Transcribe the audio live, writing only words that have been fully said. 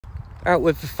Out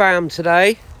with the fam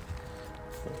today.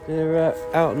 They're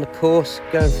out on the course,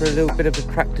 going for a little bit of a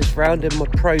practice round in my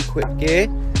Pro Equip gear.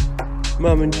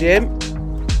 Mum and Jim.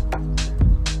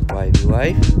 Wavy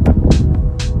wave.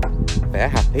 They're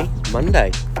happy.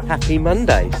 Monday. Happy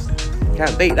Mondays.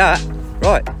 Can't beat that.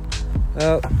 Right.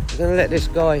 I'm going to let this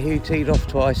guy who teed off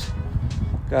twice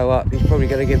go up. He's probably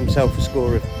going to give himself a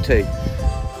score of 2.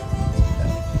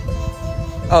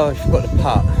 Oh, I forgot the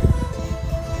putt.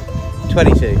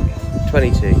 22.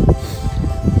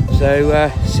 So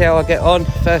see how I get on.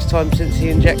 First time since the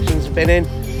injections have been in.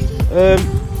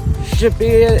 Should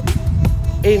be an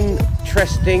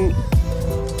interesting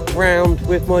round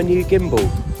with my new gimbal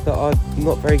that I'm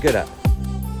not very good at.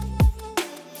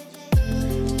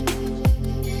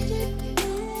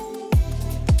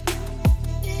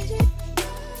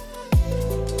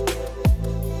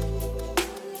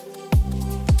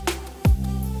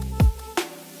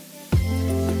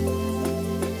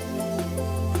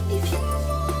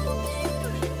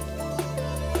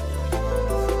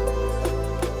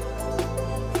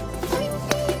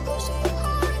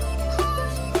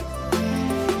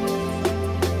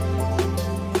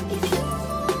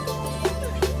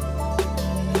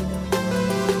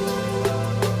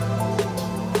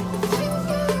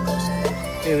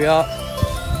 Here we are,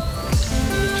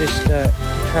 just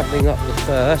travelling up the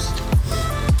first,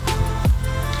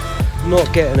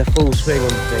 not getting a full swing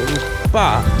on things,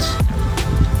 but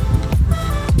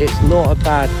it's not a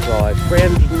bad drive.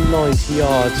 390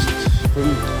 yards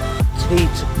from tee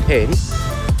to pin.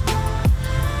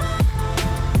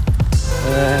 I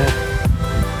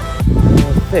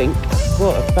think I've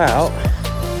got about,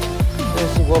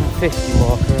 there's the 150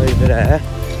 marker over there.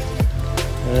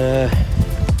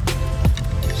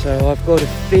 So I've got a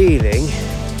feeling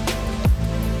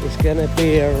it's going to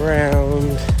be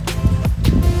around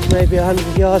maybe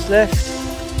 100 yards left.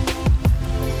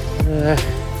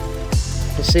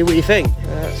 Let's see what you think.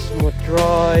 That's my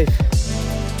drive.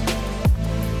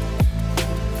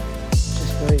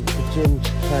 Just waiting for Jim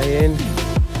to play in.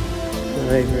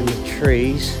 They're over in the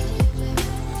trees.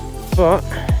 But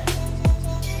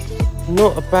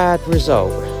not a bad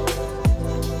result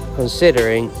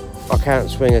considering I can't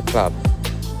swing a club.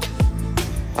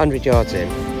 100 yards in.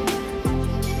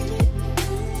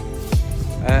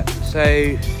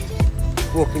 So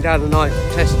walking down the night,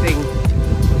 testing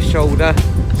the shoulder,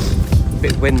 a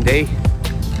bit windy,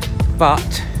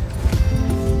 but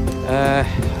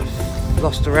I've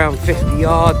lost around 50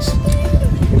 yards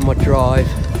in my drive,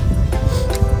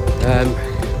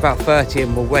 about 30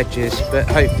 in my wedges, but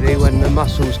hopefully when the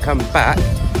muscles come back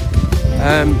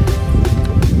and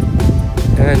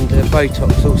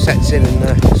Botox all sets in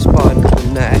the spine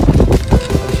and neck, I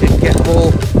should get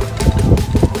more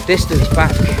distance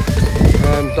back.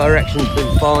 Direction's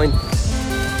been fine,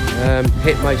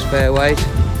 hit most fairways,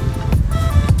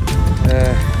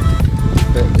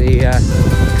 but the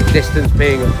distance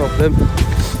being a problem.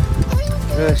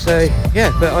 So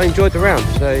yeah, but I enjoyed the round,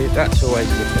 so that's always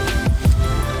a good thing.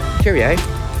 Cheerio.